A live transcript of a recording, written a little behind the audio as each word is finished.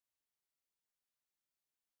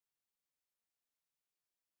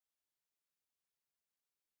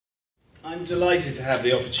I'm delighted to have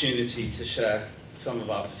the opportunity to share some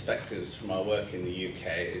of our perspectives from our work in the UK.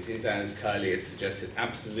 It is, as Kylie has suggested,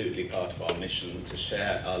 absolutely part of our mission to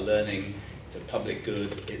share our learning. It's a public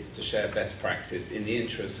good. It's to share best practice in the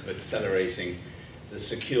interest of accelerating the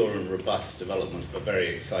secure and robust development of a very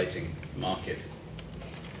exciting market.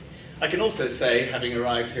 I can also say, having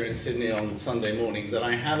arrived here in Sydney on Sunday morning, that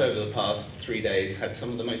I have over the past 3 days had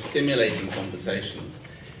some of the most stimulating conversations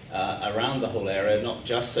around the whole area, not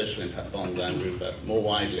just social impact bonds, Andrew, but more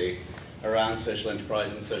widely around social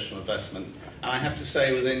enterprise and social investment. And I have to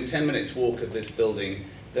say, within 10 minutes walk of this building,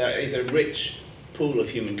 there is a rich pool of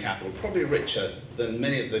human capital, probably richer than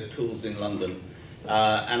many of the pools in London.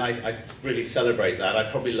 And I really celebrate that. I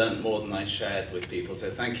probably learned more than I shared with people, so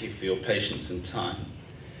thank you for your patience and time.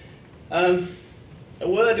 A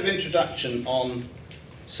word of introduction on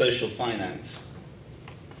social finance.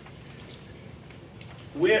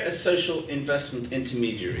 We're a social investment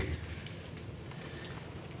intermediary.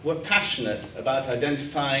 We're passionate about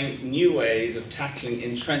identifying new ways of tackling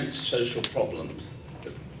entrenched social problems,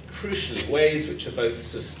 but crucially ways which are both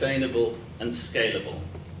sustainable and scalable.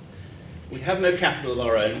 We have no capital of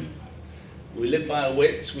our own. We live by our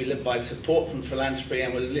wits, we live by support from philanthropy,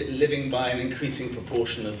 and we're living by an increasing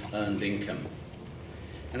proportion of earned income.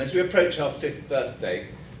 And as we approach our 5th birthday,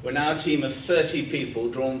 we're now a team of 30 people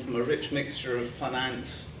drawn from a rich mixture of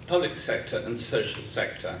finance, public sector and social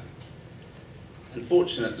sector.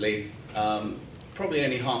 Unfortunately, probably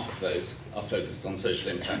only half of those are focused on social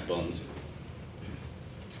impact bonds.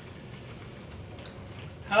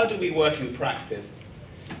 How do we work in practice?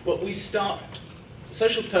 Well,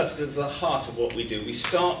 social purpose is the heart of what we do. We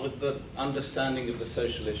start with the understanding of the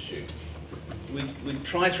social issue. We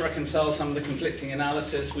try to reconcile some of the conflicting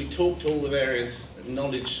analysis, we talk to all the various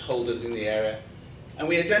knowledge holders in the area, and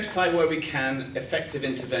we identify where we can effective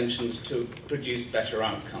interventions to produce better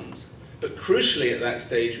outcomes. But crucially at that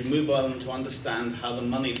stage, we move on to understand how the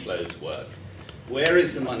money flows work. Where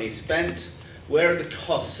is the money spent? Where are the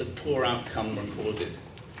costs of poor outcome recorded?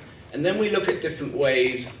 And then we look at different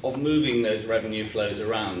ways of moving those revenue flows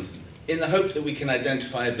around in the hope that we can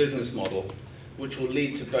identify a business model which will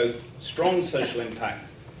lead to both strong social impact,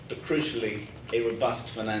 but crucially, a robust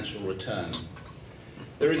financial return.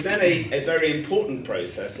 There is then a very important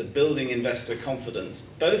process of building investor confidence,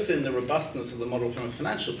 both in the robustness of the model from a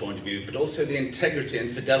financial point of view, but also the integrity and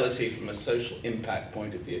fidelity from a social impact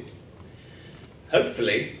point of view.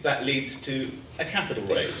 Hopefully, that leads to a capital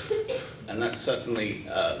raise, and that's certainly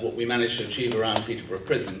what we managed to achieve around Peterborough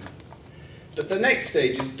Prison. But the next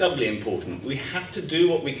stage is doubly important. We have to do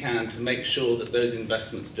what we can to make sure that those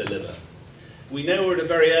investments deliver. We know we're at a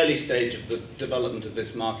very early stage of the development of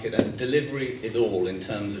this market, and delivery is all in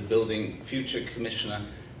terms of building future commissioner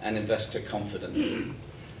and investor confidence.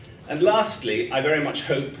 And lastly, I very much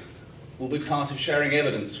hope we'll be part of sharing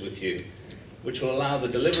evidence with you, which will allow the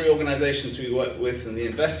delivery organisations we work with and the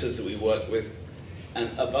investors that we work with,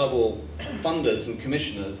 and above all, funders and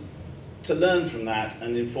commissioners, to learn from that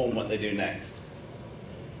and inform what they do next.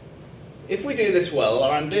 If we do this well,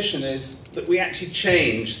 our ambition is that we actually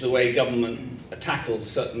change the way government tackles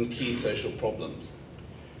certain key social problems.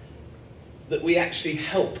 That we actually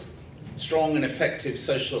help strong and effective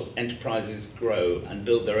social enterprises grow and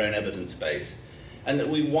build their own evidence base, and that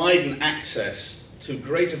we widen access to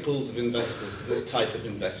greater pools of investors to this type of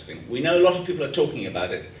investing. We know a lot of people are talking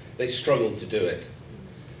about it, they struggle to do it.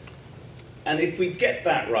 And if we get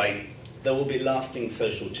that right, there will be lasting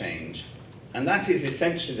social change. And that is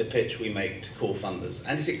essentially the pitch we make to core funders,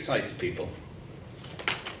 and it excites people.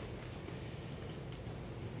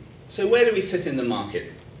 So where do we sit in the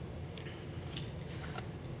market?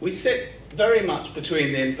 We sit very much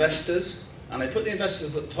between the investors, and I put the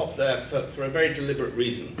investors at the top there for a very deliberate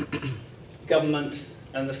reason, government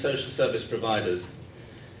and the social service providers.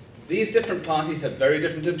 These different parties have very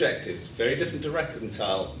different objectives, very different to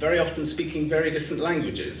reconcile, very often speaking very different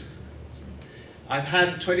languages. I've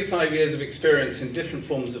had 25 years of experience in different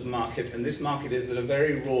forms of market, and this market is at a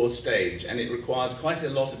very raw stage, and it requires quite a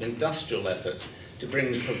lot of industrial effort to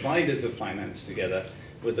bring the providers of finance together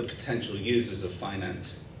with the potential users of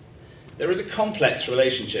finance. There is a complex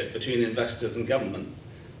relationship between investors and government.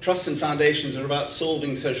 Trusts and foundations are about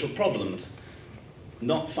solving social problems,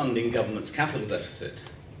 not funding government's capital deficit.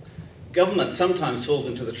 Government sometimes falls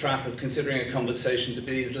into the trap of considering a conversation to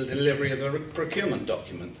be the delivery of a procurement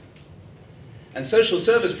document. And social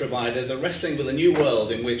service providers are wrestling with a new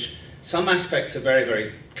world in which some aspects are very,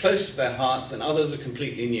 very close to their hearts and others are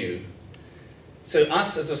completely new. So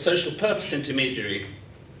us as a social purpose intermediary,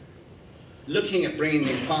 looking at bringing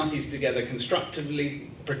these parties together constructively,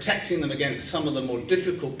 protecting them against some of the more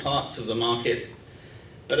difficult parts of the market,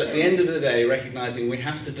 but at the end of the day, recognising we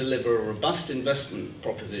have to deliver a robust investment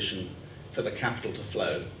proposition for the capital to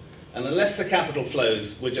flow. And unless the capital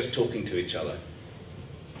flows, we're just talking to each other.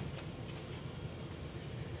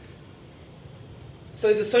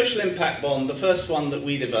 So the social impact bond, the first one that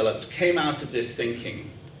we developed, came out of this thinking.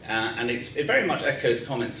 And it very much echoes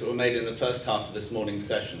comments that were made in the first half of this morning's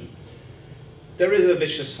session. There is a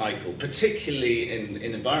vicious cycle, particularly in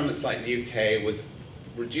environments like the UK with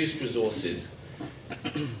reduced resources.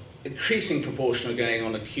 Increasing proportion are going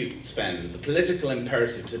on acute spend. The political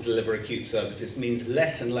imperative to deliver acute services means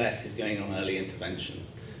less and less is going on early intervention,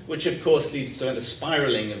 which of course leads to a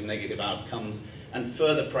spiralling of negative outcomes and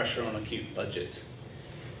further pressure on acute budgets.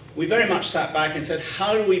 We very much sat back and said,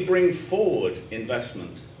 how do we bring forward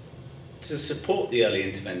investment to support the early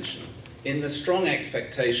intervention in the strong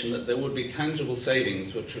expectation that there would be tangible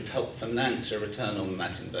savings which would help finance a return on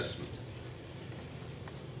that investment?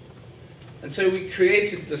 And so we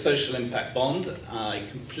created the social impact bond. I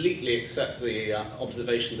completely accept the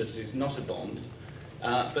observation that it is not a bond,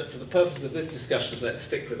 but for the purpose of this discussion, let's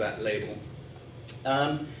stick with that label.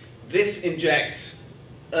 This injects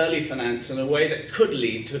early finance in a way that could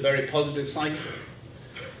lead to a very positive cycle,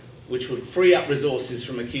 which would free up resources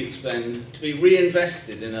from acute spend to be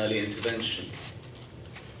reinvested in early intervention.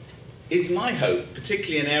 It's my hope,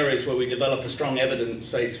 particularly in areas where we develop a strong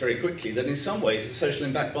evidence base very quickly, that in some ways the social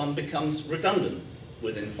impact bond becomes redundant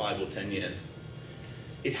within 5 or 10 years.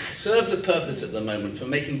 It serves a purpose at the moment for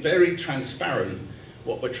making very transparent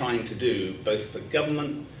what we're trying to do, both for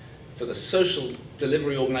government, for the social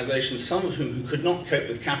delivery organisations, some of whom who could not cope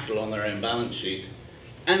with capital on their own balance sheet,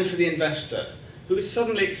 and for the investor, who is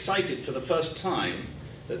suddenly excited for the first time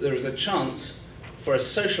that there is a chance for a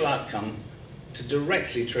social outcome to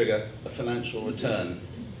directly trigger a financial return.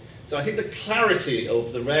 So I think the clarity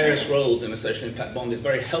of the various roles in a social impact bond is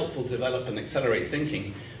very helpful to develop and accelerate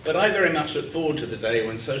thinking, but I very much look forward to the day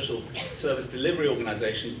when social service delivery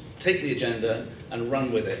organisations take the agenda and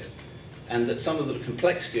run with it, and that some of the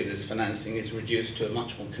complexity of this financing is reduced to a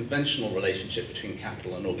much more conventional relationship between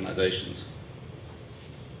capital and organisations.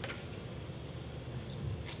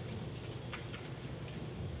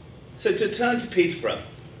 So to turn to Peterborough,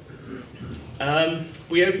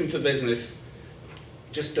 we opened for business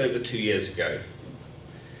just over 2 years ago.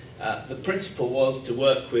 The principle was to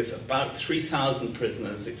work with about 3,000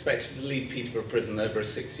 prisoners expected to leave Peterborough Prison over a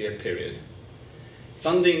 6-year period,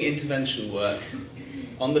 funding intervention work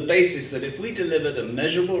on the basis that if we delivered a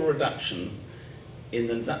measurable reduction in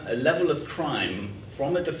the level of crime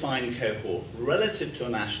from a defined cohort relative to a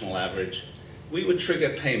national average, we would trigger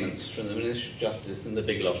payments from the Ministry of Justice and the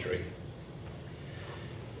big lottery.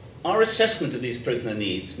 Our assessment of these prisoner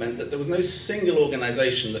needs meant that there was no single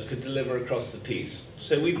organisation that could deliver across the piece.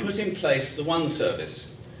 So we put in place the One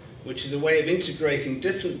Service, which is a way of integrating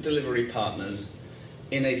different delivery partners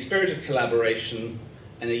in a spirit of collaboration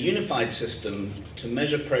and a unified system to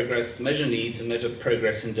measure progress, measure needs, and measure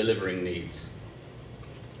progress in delivering needs.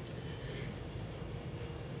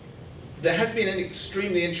 There has been an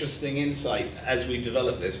extremely interesting insight as we've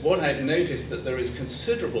developed this. What I've noticed that there is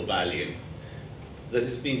considerable value that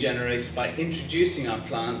has been generated by introducing our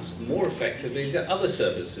clients more effectively to other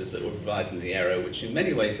services that were provided in the area, which in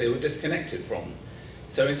many ways they were disconnected from.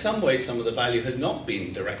 So in some ways, some of the value has not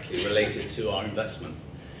been directly related to our investment.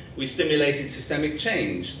 We stimulated systemic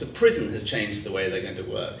change. The prison has changed the way they're going to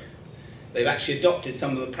work. They've actually adopted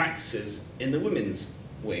some of the practices in the women's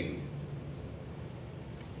wing.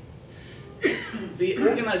 The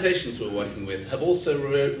organisations we're working with have also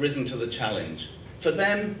risen to the challenge. For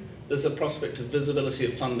them, there's a prospect of visibility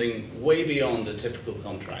of funding way beyond a typical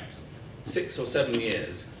contract, 6 or 7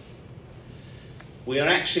 years. We are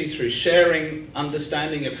actually, through sharing,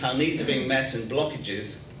 understanding of how needs are being met and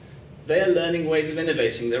blockages, they are learning ways of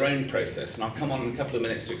innovating their own process. And I'll come on in a couple of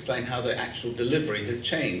minutes to explain how the actual delivery has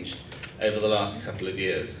changed over the last couple of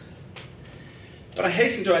years. But I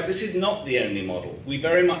hasten to add, this is not the only model. We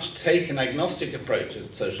very much take an agnostic approach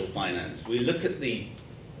at social finance. We look at the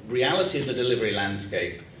reality of the delivery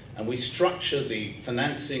landscape, and we structure the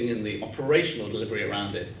financing and the operational delivery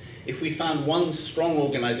around it. If we found one strong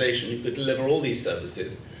organisation who could deliver all these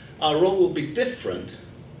services, our role will be different,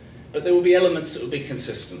 but there will be elements that will be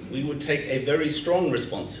consistent. We would take a very strong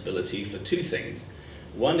responsibility for 2 things.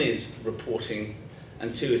 One is reporting,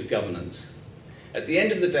 and 2 is governance. At the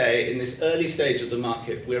end of the day, in this early stage of the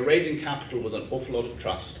market, we're raising capital with an awful lot of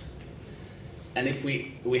trust. And if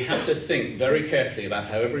we have to think very carefully about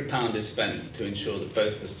how every pound is spent to ensure that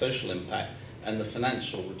both the social impact and the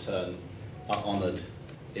financial return are honoured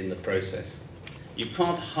in the process. You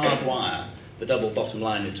can't hardwire the double bottom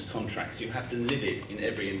line into contracts. You have to live it in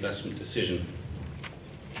every investment decision.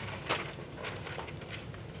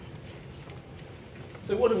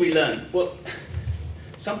 So what have we learned? Well,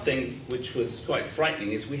 something which was quite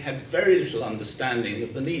frightening is we had very little understanding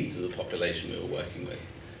of the needs of the population we were working with.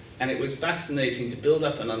 And it was fascinating to build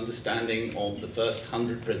up an understanding of the first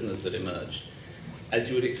 100 prisoners that emerged. As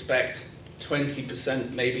you would expect,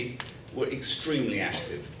 20% maybe were extremely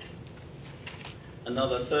active.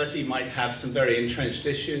 Another 30 might have some very entrenched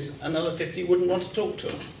issues. Another 50 wouldn't want to talk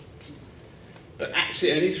to us. But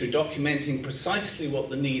actually only through documenting precisely what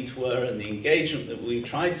the needs were and the engagement that we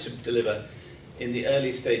tried to deliver in the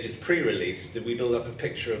early stages pre-release did we build up a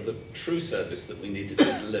picture of the true service that we needed to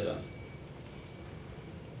deliver.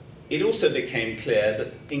 It also became clear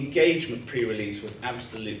that engagement pre-release was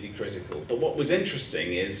absolutely critical. But what was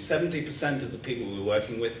interesting is 70% of the people we were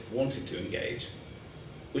working with wanted to engage,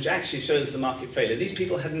 which actually shows the market failure. These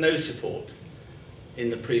people had no support in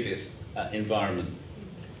the previous environment.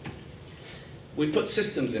 We put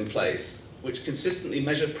systems in place which consistently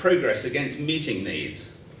measure progress against meeting needs.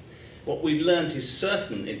 What we've learned is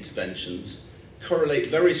certain interventions correlate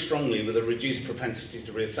very strongly with a reduced propensity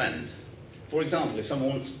to reoffend. For example, if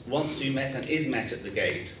someone wants to be met and is met at the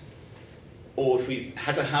gate, or if he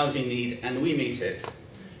has a housing need and we meet it,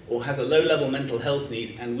 or has a low-level mental health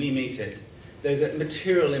need and we meet it, there's a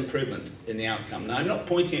material improvement in the outcome. Now, I'm not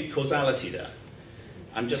pointing at causality there.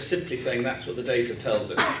 I'm just simply saying that's what the data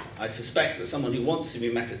tells us. I suspect that someone who wants to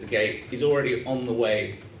be met at the gate is already on the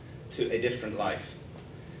way to a different life.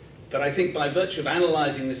 But I think by virtue of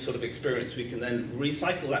analysing this sort of experience, we can then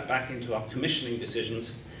recycle that back into our commissioning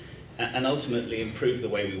decisions and ultimately improve the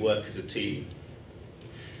way we work as a team.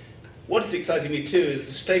 What is exciting me too is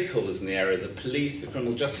the stakeholders in the area, the police, the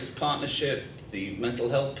criminal justice partnership, the mental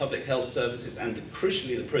health, public health services, and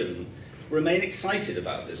crucially the prison, remain excited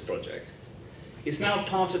about this project. It's now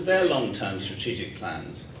part of their long-term strategic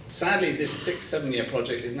plans. Sadly, this 6-7 year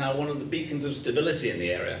project is now one of the beacons of stability in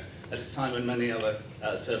the area at a time when many other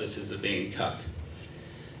services are being cut.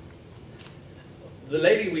 The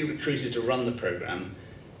lady we recruited to run the program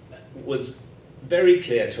was very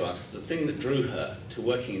clear to us. The thing that drew her to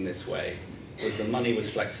working in this way was the money was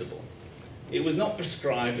flexible. It was not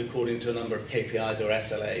prescribed according to a number of KPIs or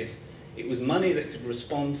SLAs. It was money that could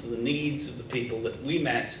respond to the needs of the people that we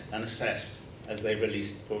met and assessed as they were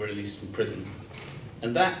released from prison.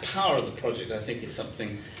 And that power of the project, I think, is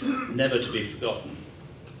something never to be forgotten.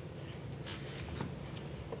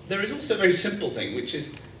 There is also a very simple thing, which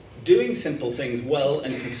is doing simple things well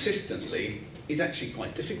and consistently is actually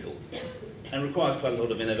quite difficult and requires quite a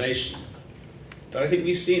lot of innovation. But I think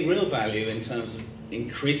we've seen real value in terms of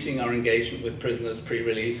increasing our engagement with prisoners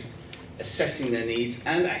pre-release, assessing their needs,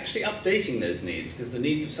 and actually updating those needs, because the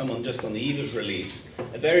needs of someone just on the eve of release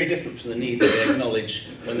are very different from the needs that they acknowledge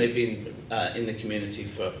when they've been in the community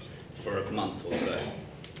for a month or so.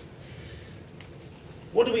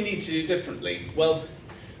 What do we need to do differently? Well,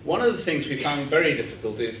 one of the things we found very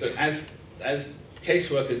difficult is that as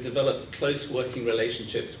caseworkers develop close working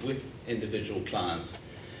relationships with individual clients,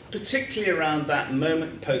 particularly around that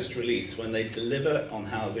moment post-release when they deliver on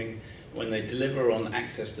housing, when they deliver on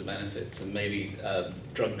access to benefits and maybe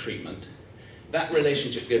drug treatment, that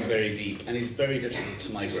relationship goes very deep and is very difficult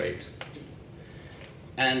to migrate.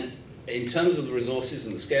 And in terms of the resources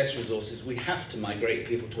and the scarce resources, we have to migrate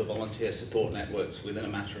people to volunteer support networks within a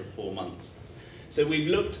matter of 4 months. So we've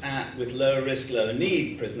looked at, with lower risk, lower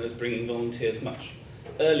need prisoners, bringing volunteers much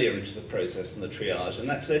earlier into the process and the triage, and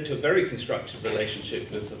that's led to a very constructive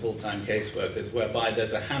relationship with the full-time caseworkers, whereby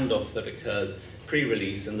there's a handoff that occurs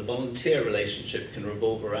pre-release, and the volunteer relationship can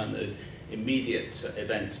revolve around those immediate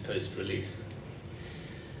events post-release.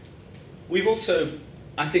 We've also,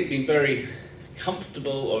 I think, been very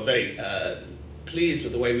comfortable or very pleased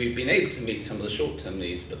with the way we've been able to meet some of the short-term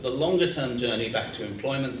needs, but the longer-term journey back to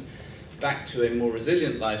employment, back to a more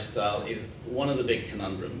resilient lifestyle, is one of the big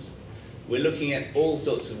conundrums. We're looking at all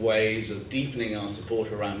sorts of ways of deepening our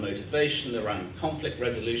support around motivation, around conflict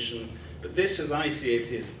resolution, but this, as I see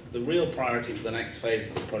it, is the real priority for the next phase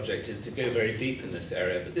of the project, is to go very deep in this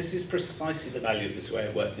area. But this is precisely the value of this way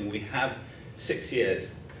of working. We have 6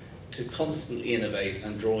 years to constantly innovate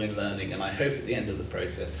and draw in learning, and I hope at the end of the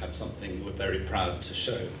process have something we're very proud to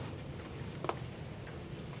show.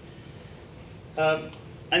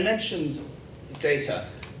 I mentioned data.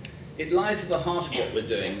 It lies at the heart of what we're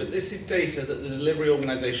doing, but this is data that the delivery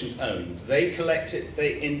organisations own. They collect it,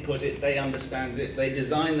 they input it, they understand it, they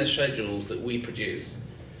design the schedules that we produce.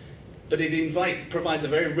 But it provides a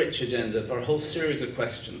very rich agenda for a whole series of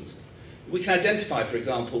questions. We can identify, for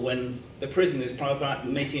example, when the prison is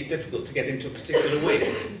making it difficult to get into a particular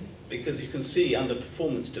wing, because you can see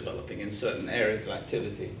underperformance developing in certain areas of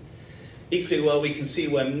activity. Equally well, we can see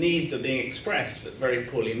where needs are being expressed but very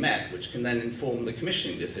poorly met, which can then inform the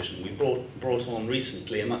commissioning decision. We brought on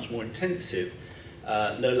recently a much more intensive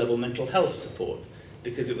low-level mental health support,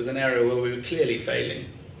 because it was an area where we were clearly failing.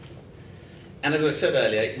 And as I said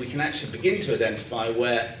earlier, we can actually begin to identify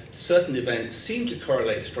where certain events seem to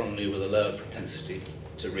correlate strongly with a lower propensity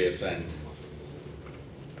to reoffend.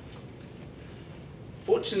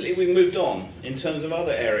 Fortunately, we moved on in terms of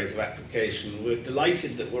other areas of application. We're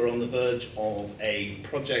delighted that we're on the verge of a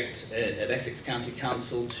project at Essex County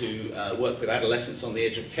Council to work with adolescents on the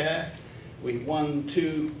edge of care. We've won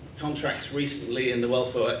 2 contracts recently in the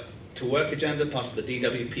Welfare to Work agenda, part of the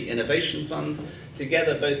DWP Innovation Fund.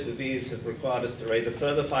 Together, both of these have required us to raise a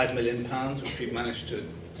further £5 million, which we've managed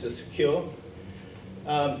to secure.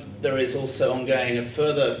 There is also ongoing a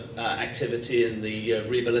further activity in the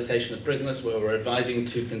rehabilitation of prisoners, where we're advising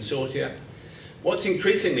 2 consortia. What's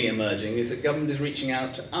increasingly emerging is that government is reaching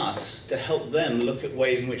out to us to help them look at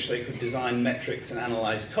ways in which they could design metrics and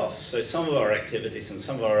analyse costs. So some of our activities and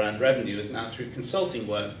some of our earned revenue is now through consulting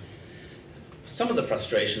work. Some of the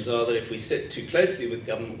frustrations are that if we sit too closely with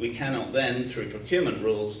government, we cannot then, through procurement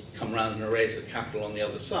rules, come around and raise the capital on the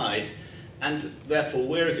other side. And therefore,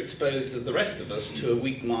 we're as exposed as the rest of us to a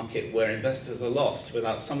weak market where investors are lost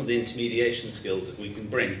without some of the intermediation skills that we can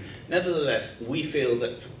bring. Nevertheless, we feel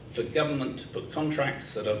that for government to put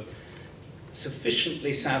contracts that are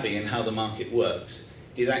sufficiently savvy in how the market works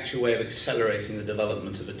is actually a way of accelerating the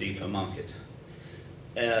development of a deeper market.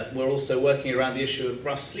 We're also working around the issue of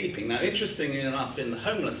rough sleeping. Now, interestingly enough, in the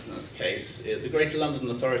homelessness case, the Greater London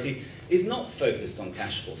Authority is not focused on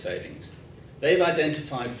cashable savings. They've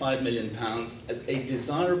identified £5 million as a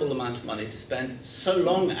desirable amount of money to spend so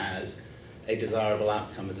long as a desirable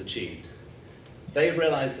outcome is achieved. They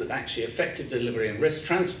realise that actually effective delivery and risk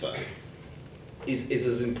transfer is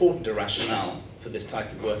as important a rationale for this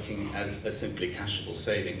type of working as simply cashable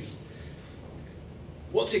savings.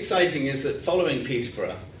 What's exciting is that following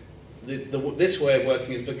Peterborough, this way of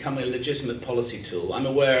working has become a legitimate policy tool. I'm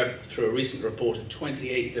aware through a recent report of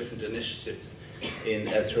 28 different initiatives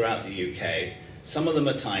throughout the UK. Some of them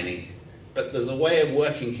are tiny, but there's a way of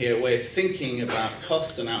working here, a way of thinking about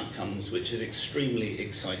costs and outcomes, which is extremely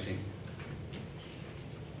exciting.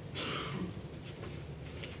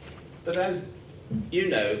 But as you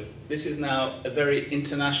know, this is now a very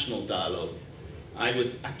international dialogue. I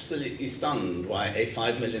was absolutely stunned by a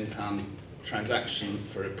 £5 million transaction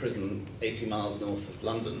for a prison 80 miles north of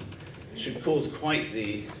London should cause quite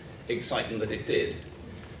the excitement that it did.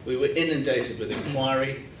 We were inundated with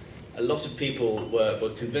inquiry. A lot of people were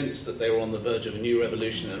convinced that they were on the verge of a new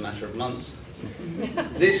revolution in a matter of months.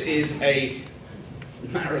 This is a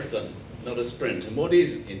marathon, not a sprint. And what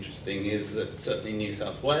is interesting is that certainly New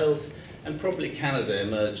South Wales and probably Canada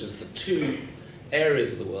emerge as the 2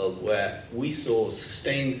 areas of the world where we saw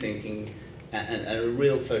sustained thinking and a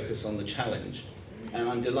real focus on the challenge. And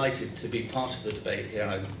I'm delighted to be part of the debate here.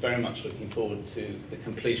 I'm very much looking forward to the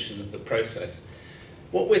completion of the process.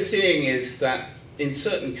 What we're seeing is that in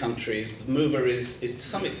certain countries, the mover is to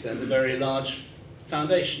some extent a very large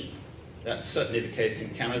foundation. That's certainly the case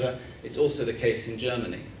in Canada. It's also the case in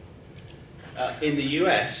Germany. In the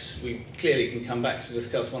US, we clearly can come back to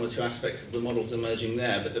discuss 1 or 2 aspects of the models emerging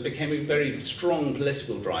there, but there became a very strong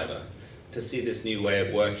political driver to see this new way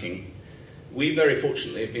of working. We very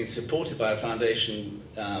fortunately have been supported by a foundation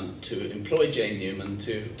to employ Jane Newman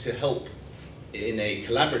to help in a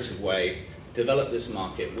collaborative way develop this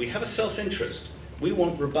market. We have a self-interest. We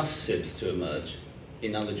want robust SIBs to emerge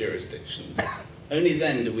in other jurisdictions. Only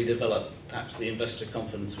then do we develop perhaps the investor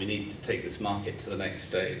confidence we need to take this market to the next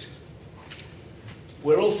stage.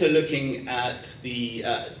 We're also looking at the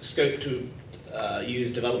scope to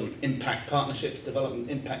use development impact partnerships,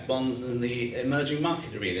 development impact bonds in the emerging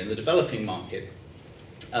market arena, in the developing market.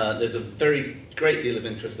 There's a very great deal of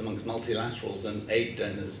interest amongst multilaterals and aid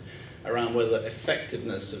donors around whether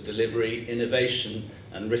effectiveness of delivery, innovation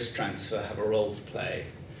and risk transfer have a role to play.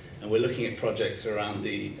 And we're looking at projects around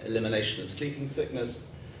the elimination of sleeping sickness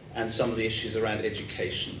and some of the issues around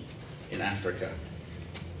education in Africa.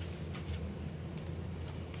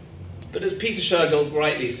 But as Peter Shergold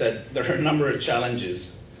rightly said, there are a number of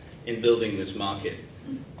challenges in building this market.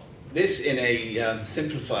 This, in a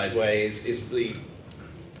simplified way, is the,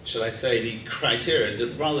 shall I say, the criteria, the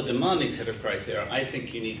rather demanding set of criteria I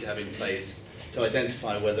think you need to have in place to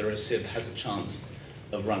identify whether a SIB has a chance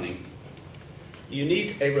of running. You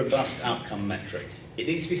need a robust outcome metric. It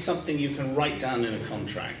needs to be something you can write down in a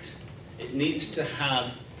contract. It needs to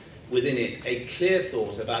have within it a clear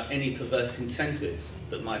thought about any perverse incentives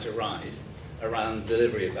that might arise around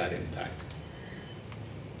delivery of that impact.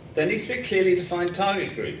 There needs to be a clearly defined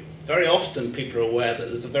target group. Very often people are aware that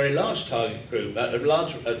there's a very large target group, a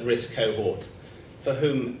large at-risk cohort, for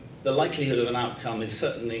whom the likelihood of an outcome is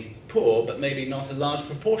certainly poor, but maybe not a large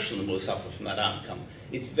proportion will suffer from that outcome.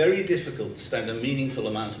 It's very difficult to spend a meaningful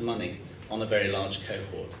amount of money on a very large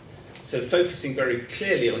cohort. So focusing very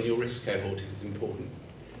clearly on your risk cohort is important.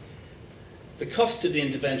 The cost of the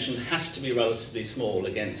intervention has to be relatively small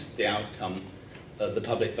against the outcome, the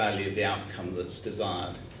public value of the outcome that's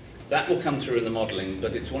desired. That will come through in the modelling,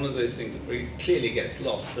 but it's one of those things that really clearly gets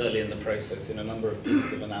lost early in the process in a number of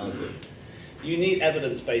pieces of analysis. You need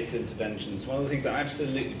evidence-based interventions. One of the things I'm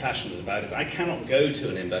absolutely passionate about is I cannot go to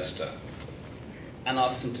an investor and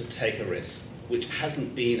ask them to take a risk which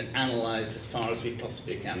hasn't been analysed as far as we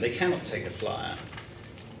possibly can. They cannot take a flyer,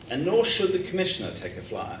 and nor should the commissioner take a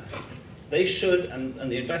flyer. They should, and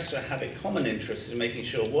the investor, have a common interest in making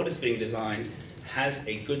sure what is being designed has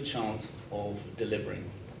a good chance of delivering.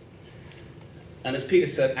 And as Peter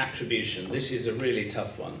said, attribution. This is a really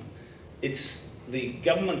tough one. The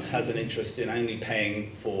government has an interest in only paying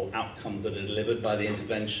for outcomes that are delivered by the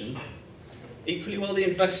intervention. Equally well, the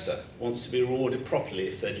investor wants to be rewarded properly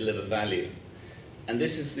if they deliver value. And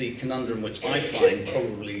this is the conundrum which I find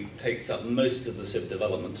probably takes up most of the SIB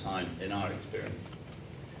development time in our experience.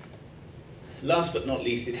 Last but not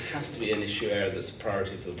least, it has to be an issue area that's a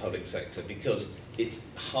priority for the public sector because it's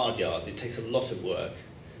hard yards, it takes a lot of work.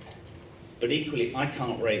 But equally, I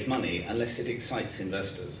can't raise money unless it excites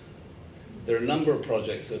investors. There are a number of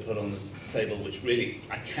projects that are put on the table which really,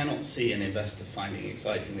 I cannot see an investor finding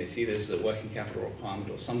exciting. They see this as a working capital requirement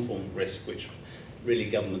or some form of risk which really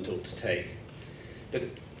government ought to take. But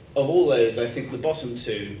of all those, I think the bottom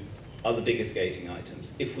two are the biggest gating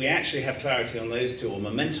items. If we actually have clarity on those two or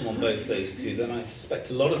momentum on both those two, then I suspect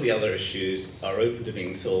a lot of the other issues are open to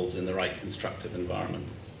being solved in the right constructive environment.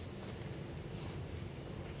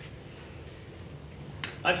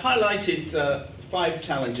 I've highlighted 5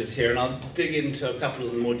 challenges here, and I'll dig into a couple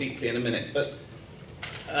of them more deeply in a minute. But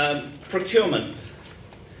procurement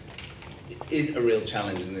is a real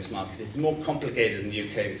challenge in this market. It's more complicated in the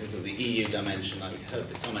UK because of the EU dimension. I heard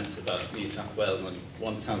the comments about New South Wales, and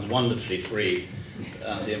one sounds wonderfully free,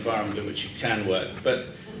 the environment in which you can work. But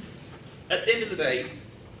at the end of the day,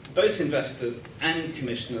 both investors and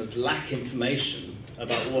commissioners lack information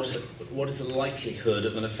about what is the likelihood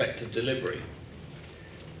of an effective delivery.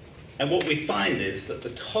 And what we find is that the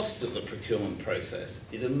cost of the procurement process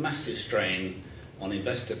is a massive strain on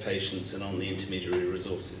investor patience and on the intermediary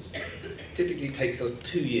resources. It typically takes us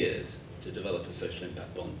 2 years to develop a social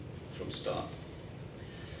impact bond from start.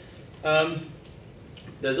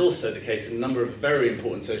 There's also the case in a number of very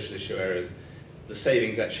important social issue areas, the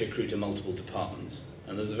savings actually accrue to multiple departments.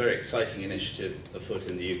 And there's a very exciting initiative afoot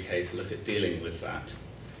in the UK to look at dealing with that.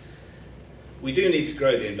 We do need to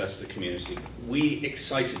grow the investor community. We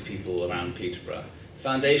excited people around Peterborough.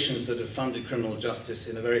 Foundations that have funded criminal justice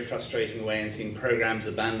in a very frustrating way and seen programs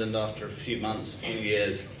abandoned after a few months, a few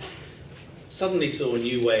years, suddenly saw a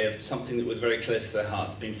new way of something that was very close to their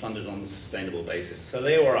hearts being funded on a sustainable basis. So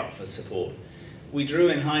they were up for support. We drew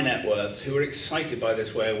in high net worths who were excited by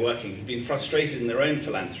this way of working, who'd been frustrated in their own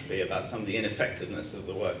philanthropy about some of the ineffectiveness of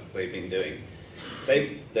the work they've been doing.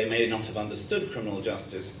 They may not have understood criminal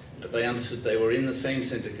justice, but they understood they were in the same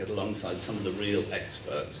syndicate alongside some of the real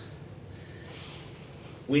experts.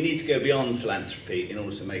 We need to go beyond philanthropy in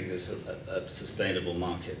order to make this a sustainable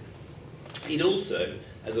market. It also,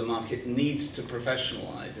 as a market, needs to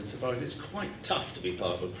professionalise insofar as it's quite tough to be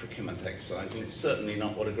part of a procurement exercise, and it's certainly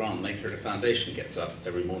not what a grant maker at a foundation gets up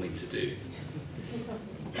every morning to do.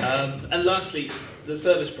 And lastly, the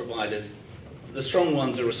service providers. The strong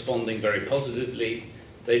ones are responding very positively.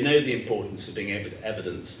 They know the importance of being able to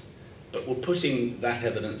evidence, but we're putting that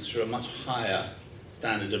evidence through a much higher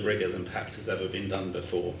standard of rigour than perhaps has ever been done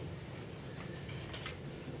before.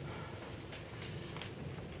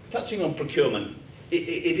 Touching on procurement,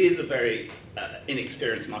 it is a very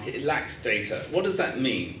inexperienced market. It lacks data. What does that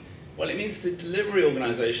mean? Well, it means the delivery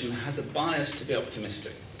organisation has a bias to be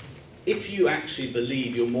optimistic. If you actually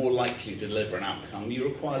believe you're more likely to deliver an outcome, you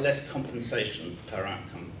require less compensation per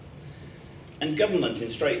outcome. And government in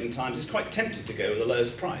straitened times is quite tempted to go with the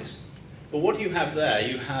lowest price. But what do you have there?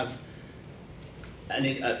 You have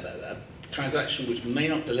a transaction which may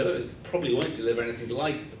not deliver, probably won't deliver anything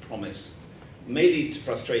like the promise, may lead to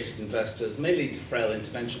frustrated investors, may lead to frail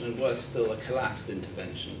intervention, and worse still, a collapsed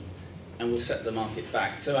intervention, and will set the market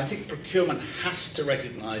back. So I think procurement has to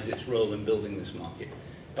recognise its role in building this market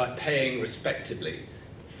by paying respectively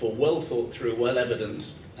for well thought through, well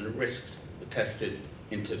evidenced and risk tested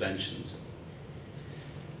interventions.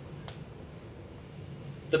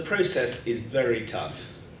 The process is very tough.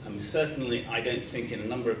 Certainly, I don't think in a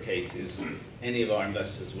number of cases any of our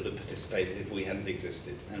investors would have participated if we hadn't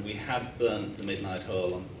existed. And we have burnt the midnight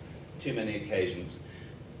oil on too many occasions.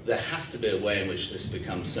 There has to be a way in which this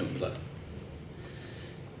becomes simpler.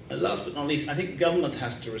 And last but not least, I think government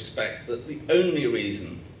has to respect that the only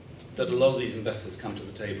reason that a lot of these investors come to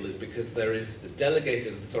the table is because there is the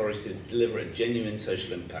delegated authority to deliver a genuine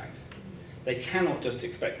social impact. They cannot just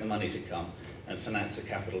expect the money to come and finance the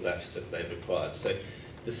capital deficit they've acquired. So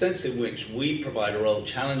the sense in which we provide a role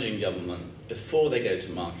challenging government before they go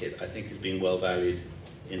to market, I think, has been well valued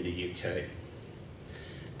in the UK.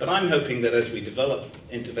 But I'm hoping that as we develop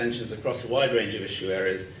interventions across a wide range of issue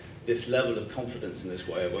areas, this level of confidence in this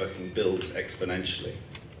way of working builds exponentially.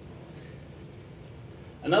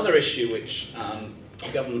 Another issue which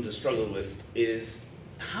government has struggled with is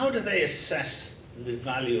how do they assess the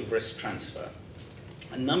value of risk transfer?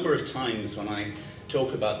 A number of times when I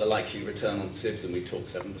talk about the likely return on SIBs, and we talk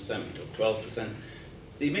 7%, we talk 12%,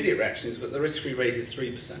 the immediate reaction is that the risk-free rate is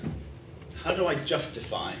 3%. How do I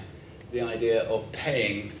justify the idea of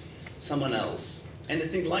paying someone else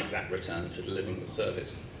anything like that return for delivering the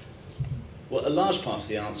service? Well, a large part of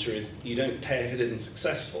the answer is you don't pay if it isn't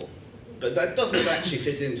successful. But that doesn't actually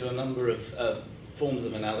fit into a number of forms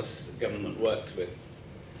of analysis that government works with.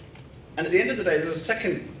 And at the end of the day, there's a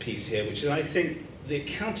second piece here, which is, I think, the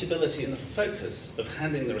accountability and the focus of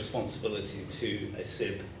handing the responsibility to a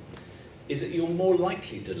SIB is that you're more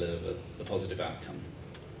likely to deliver the positive outcome.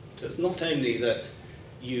 So it's not only that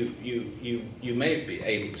you may be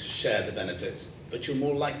able to share the benefits, but you're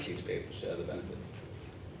more likely to be able to share the benefits.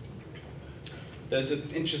 There's an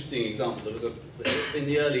interesting example. There was in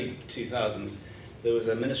the early 2000s, there was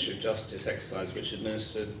a Ministry of Justice exercise which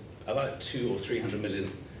administered about 200 or 300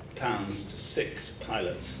 million pounds to 6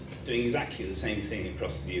 pilots doing exactly the same thing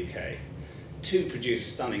across the UK. 2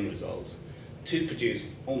 produced stunning results. 2 produced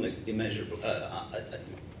almost immeasurable,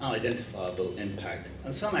 unidentifiable impact,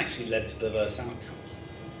 and some actually led to perverse outcomes.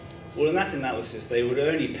 Well, in that analysis, they would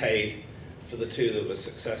have only paid for the 2 that were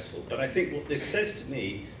successful. But I think what this says to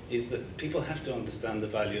me is that people have to understand the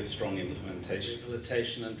value of strong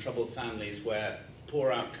implementation and troubled families where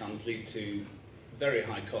poor outcomes lead to very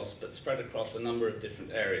high costs, but spread across a number of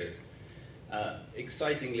different areas.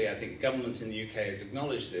 Excitingly, I think government in the UK has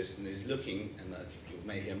acknowledged this and is looking, and I think you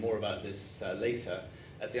may hear more about this later,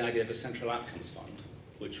 at the idea of a central outcomes fund,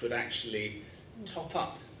 which would actually top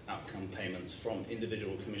up outcome payments from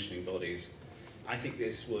individual commissioning bodies. I think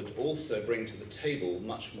this would also bring to the table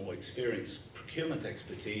much more experienced procurement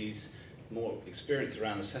expertise, more experience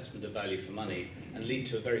around assessment of value for money, and lead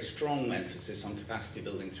to a very strong emphasis on capacity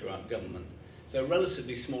building throughout government. So a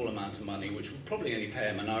relatively small amount of money, which would probably only pay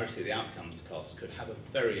a minority of the outcomes costs, could have a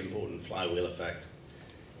very important flywheel effect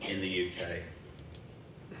in the UK.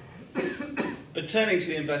 But turning to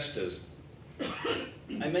the investors,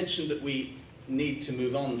 I mentioned that we need to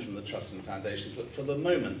move on from the trusts and foundations, but for the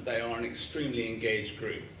moment they are an extremely engaged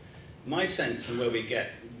group. My sense, and where we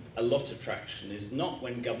get a lot of traction, is not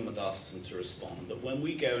when government asks them to respond, but when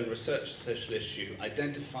we go and research a social issue,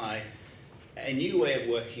 identify a new way of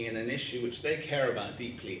working in an issue which they care about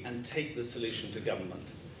deeply, and take the solution to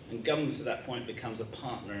government. And government at that point becomes a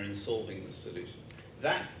partner in solving the solution.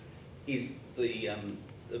 That is the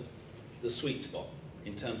sweet spot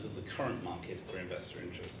in terms of the current market for investor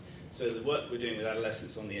interest. So the work we're doing with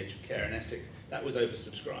adolescents on the edge of care in Essex, that was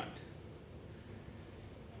oversubscribed.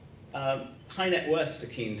 High net worths are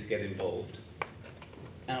keen to get involved.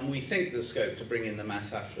 And we think there's scope to bring in the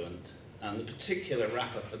mass affluent. And the particular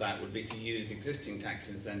wrapper for that would be to use existing tax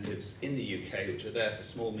incentives in the UK, which are there for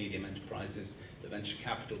small, medium enterprises. The Venture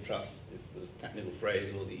Capital Trust is the technical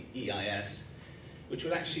phrase, or the EIS, which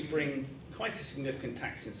would actually bring quite a significant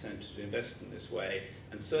tax incentive to invest in this way.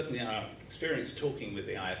 And certainly our experience talking with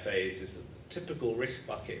the IFAs is that the typical risk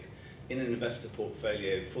bucket in an investor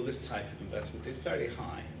portfolio for this type of investment is very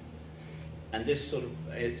high. And this sort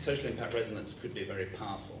of social impact resonance could be very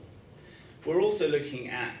powerful. We're also looking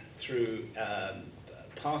at, through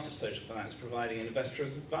part of social finance, providing an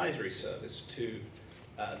investors advisory service to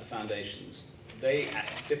the foundations. They,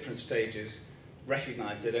 at different stages,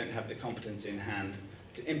 recognize they don't have the competence in hand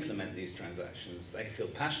to implement these transactions. They feel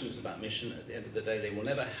passionate about mission. At the end of the day, they will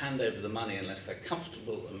never hand over the money unless they're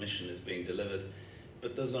comfortable a mission is being delivered.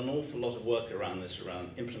 But there's an awful lot of work around this, around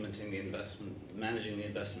implementing the investment, managing the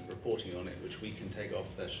investment, reporting on it, which we can take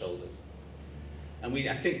off their shoulders. And we,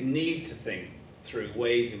 I think, need to think through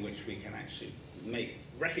ways in which we can actually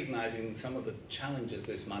recognizing some of the challenges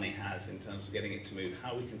this money has in terms of getting it to move,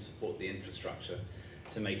 how we can support the infrastructure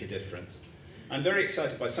to make a difference. I'm very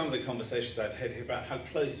excited by some of the conversations I've had here about how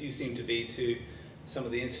close you seem to be to some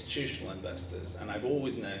of the institutional investors, and I've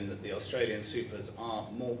always known that the Australian supers are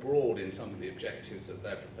more broad in some of the objectives that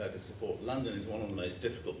they're prepared to support. London is one of the most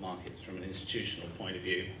difficult markets from an institutional point of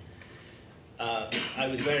view. I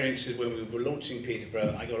was very interested when we were launching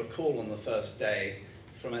Peterborough. I got a call on the first day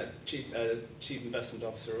from a chief investment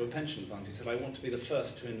officer of a pension fund who said, I want to be the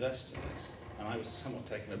first to invest in this. And I was somewhat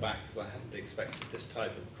taken aback because I hadn't expected this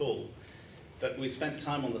type of call. But we spent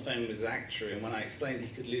time on the phone with his actuary, and when I explained he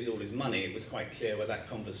could lose all his money, it was quite clear where that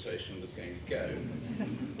conversation was going to go.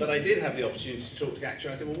 But I did have the opportunity to talk to the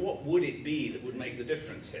actuary. I said, well, what would it be that would make the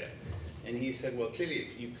difference here? And he said, well, clearly,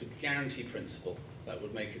 if you could guarantee principal, that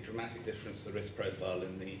would make a dramatic difference to the risk profile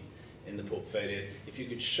in the portfolio. If you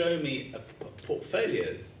could show me a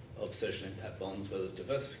portfolio of social impact bonds where there's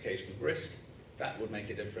diversification of risk, that would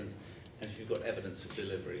make a difference. And if you've got evidence of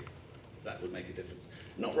delivery, that would make a difference.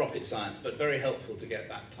 Not rocket science, but very helpful to get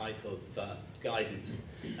that type of guidance.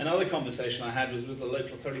 Another conversation I had was with the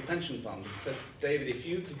local authority pension fund. He said, David, if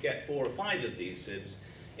you could get 4 or 5 of these SIBs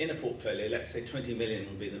in a portfolio, let's say 20 million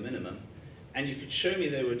would be the minimum, and you could show me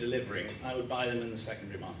they were delivering, I would buy them in the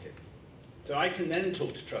secondary market. So I can then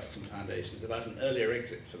talk to trusts and foundations about an earlier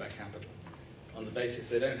exit for that capital on the basis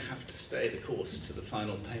they don't have to stay the course to the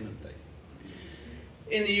final payment date.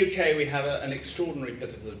 In the UK, we have an extraordinary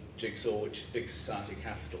bit of the jigsaw, which is big society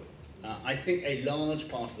capital. I think a large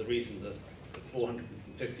part of the reason that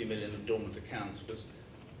 450 million of dormant accounts was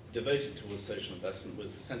devoted towards social investment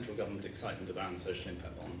was central government excitement around social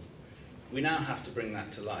impact bonds. We now have to bring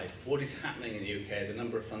that to life. What is happening in the UK is a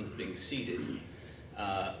number of funds being seeded,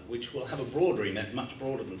 which will have a broad remit, much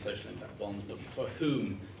broader than social impact bonds, but for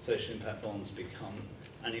whom social impact bonds become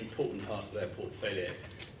an important part of their portfolio.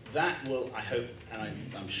 That will, I hope,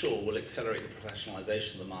 and I'm sure, will accelerate the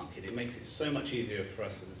professionalisation of the market. It makes it so much easier for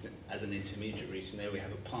us as an intermediary to know we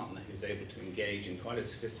have a partner who's able to engage in quite a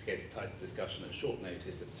sophisticated type of discussion at short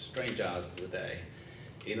notice at strange hours of the day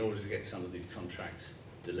in order to get some of these contracts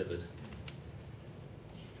delivered.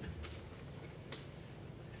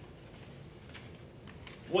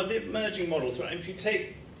 What the emerging models, well, if you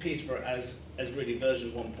take Peterborough as really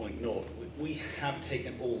version 1.0, we have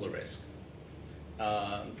taken all the risk.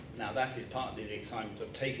 Now that is partly the excitement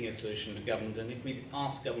of taking a solution to government, and if we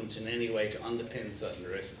asked government in any way to underpin certain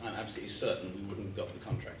risks, I'm absolutely certain we wouldn't have got the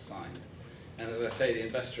contract signed. And as I say, the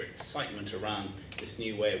investor excitement around this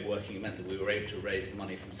new way of working meant that we were able to raise the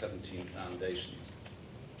money from 17 foundations.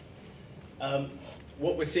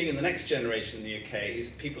 What we're seeing in the next generation in the UK is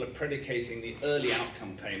people are predicating the early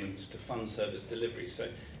outcome payments to fund service delivery. So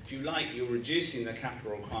if you like, you're reducing the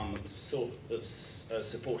capital requirement of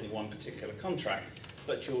supporting one particular contract,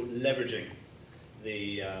 but you're leveraging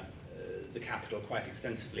the capital quite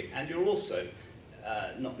extensively, and you're also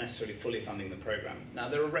not necessarily fully funding the program. Now,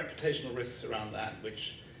 there are reputational risks around that,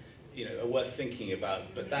 which are worth thinking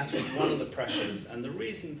about, but that is one of the pressures, and the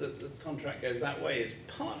reason that the contract goes that way is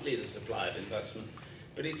partly the supply of investment,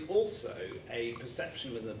 but it's also a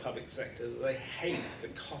perception within the public sector that they hate the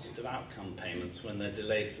cost of outcome payments when they're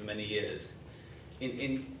delayed for many years.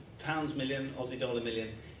 In pounds million, Aussie dollar million,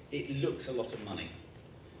 it looks a lot of money.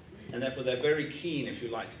 And therefore they're very keen, if you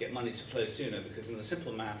like, to get money to flow sooner, because in the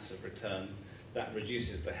simple maths of return, that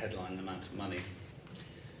reduces the headline amount of money.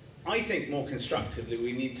 I think more constructively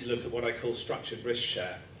we need to look at what I call structured risk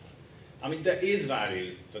share. I mean, there is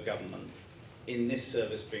value for government in this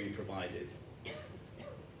service being provided.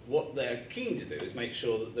 What they're keen to do is make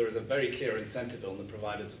sure that there is a very clear incentive on the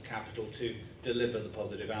providers of capital to deliver the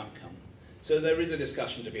positive outcome. So there is a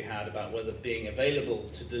discussion to be had about whether being available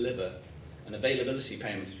to deliver an availability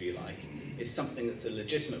payment, if you like, is something that's a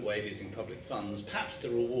legitimate way of using public funds, perhaps to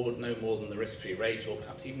reward no more than the risk-free rate, or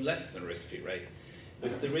perhaps even less than the risk-free rate,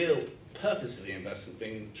 with the real purpose of the investment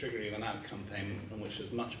being the triggering of an outcome payment on which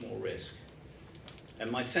there's much more risk. And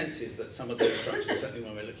my sense is that some of those structures, certainly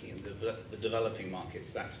when we're looking at the developing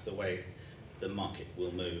markets, that's the way the market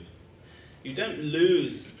will move. You don't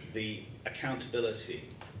lose the accountability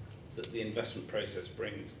that the investment process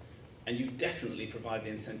brings, and you definitely provide the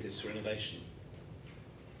incentives for innovation.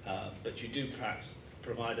 But you do perhaps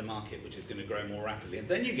provide a market which is going to grow more rapidly, and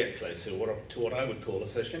then you get closer to what I would call a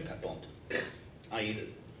social impact bond, i.e. that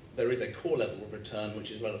there is a core level of return which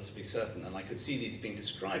is relatively certain, and I could see these being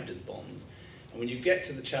described as bonds. And when you get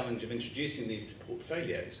to the challenge of introducing these to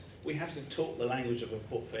portfolios, we have to talk the language of a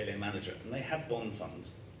portfolio manager, and they have bond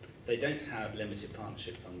funds. They don't have limited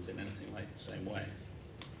partnership funds in anything like the same way.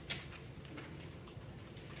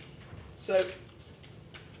 So,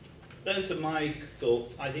 those are my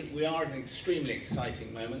thoughts. I think we are at an extremely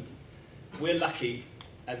exciting moment. We're lucky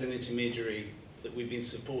as an intermediary that we've been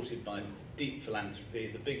supported by deep philanthropy.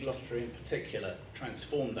 The big lottery in particular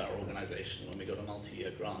transformed our organisation when we got a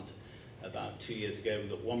multi-year grant about 2 years ago. We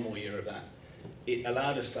got one more year of that. It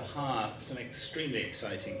allowed us to hire some extremely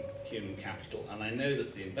exciting human capital, and I know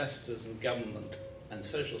that the investors and government and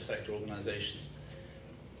social sector organisations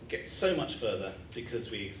get so much further because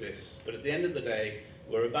we exist. But at the end of the day,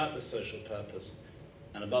 we're about the social purpose,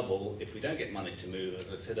 and above all, if we don't get money to move,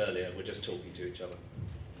 as I said earlier, we're just talking to each other.